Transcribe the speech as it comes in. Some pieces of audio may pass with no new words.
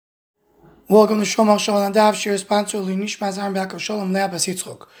Welcome to Shomach Shalom on Daf Shir, sponsor Nishma Zarim Be'akav Shalom Le'abas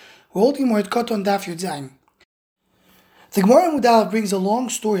Yitzchok. We're holding more Kat on Daf Yud Zayin. The Gemara in Mudal brings a long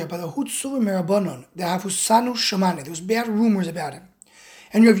story about the Hutzur Merabanon, the Havusanu Shamani. There was bad rumors about him.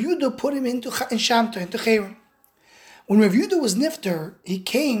 And Rav Yehuda put him into Shamta, into Chayrim. When Rav Yehuda was nifter, he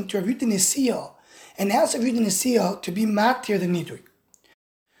came to Rav Yehuda Nesiya and asked Rav Yehuda Nesiya to be matir the nidui.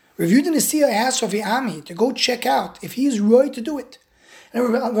 Rav Yehuda Nesiya asked Rav Ami to go check out if he is right to do it.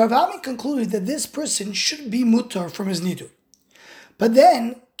 And Rav Ami concluded that this person should be mutar from his nidu. But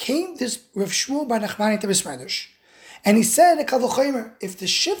then came this Rav Shmuel bar Nachmani to Beis Medrash, and he said, if the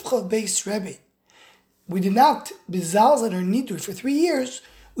shivcha of Beis Rebbe, we did not bezalz on her nidu for 3 years,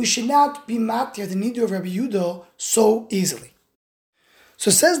 we should not be matir the nidu of Rabbi Yehuda so easily. So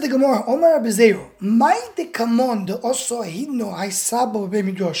says the Gemara, Omar Abizeru, Mai de kamon de oso hidno haisabo be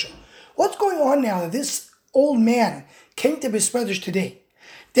midrasha. What's going on now that this old man came to Beis Medrash today?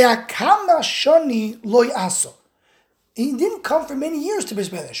 He didn't come for many years to Beis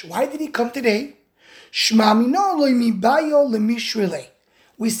Medrash. Why did he come today?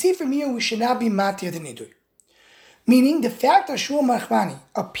 We see from here we should not be matir the nidui. Meaning the fact that Shmuel bar Nachmani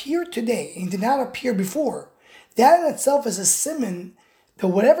appeared today and did not appear before, that in itself is a siman that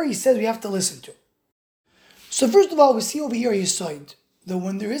whatever he says we have to listen to. So first of all, we see over here Yesod that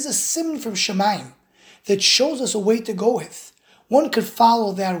when there is a siman from Shemaim that shows us a way to go with, one could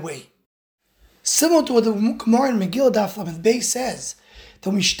follow that way. Similar to what the Gemara in Megillah Daf Lamed Beis says, that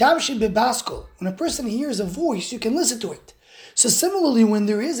when a person hears a voice, you can listen to it. So similarly, when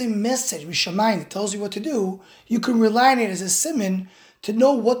there is a message, Mishamayim, that tells you what to do, you can rely on it as a siman to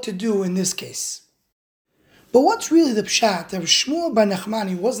know what to do in this case. But what's really the pshat? That Shmuel bar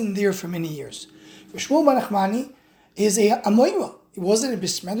Nachmani wasn't there for many years. Shmuel bar Nachmani is a Amoira. He wasn't in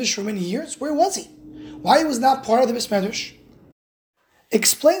Beis Medrash for many years. Where was he? Why he was not part of the Beis Medrash?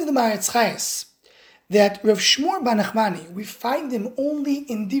 Explains the Maharatz Chayes that Rav Shmuel bar Nachmani, we find him only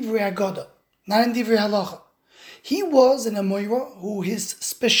in Divrei Haggadah, not in Divrei Halacha. He was an Amoira who his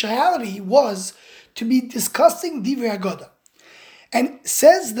speciality was to be discussing Divrei Haggadah. And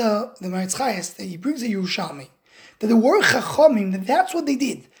says the Maharatz Chayes that he brings a Yerushalmi, that the word Chachamim, that's what they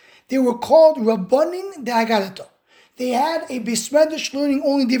did. They were called Rabbanin de Haggadah. They had a Beis Medrash learning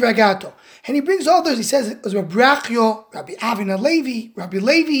only Divrei Haggadah. And he brings others. He says it was Rabbi Brachyo, Rabbi Avina Levi, Rabbi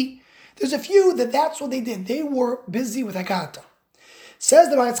Levi. There's a few that's what they did. They were busy with Haggadah. Says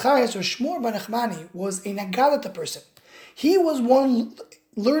the Maharatz Chayes, Shmuel bar Nachmani was a Haggadah person. He was one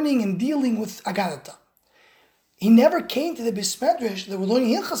learning and dealing with Haggadah. He never came to the Beis Medrash that were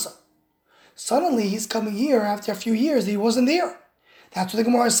learning Hilchasa. Suddenly he's coming here after a few years he wasn't there. That's what the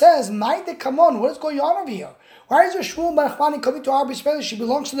Gemara says. Maide, come on, what is going on over here? Why is Shmuel bar Nachmani coming to our Beis Medrash? She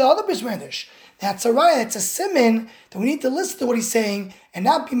belongs to the other Beis Medrash. That's a raya. It's a siman that we need to listen to what he's saying and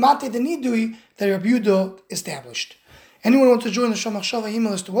not be matei the nidui that Rabbi Yehuda established. Anyone who wants to join the Shomach Shava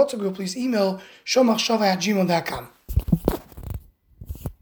email list to WhatsApp group, please email shomachshava@gmail.com.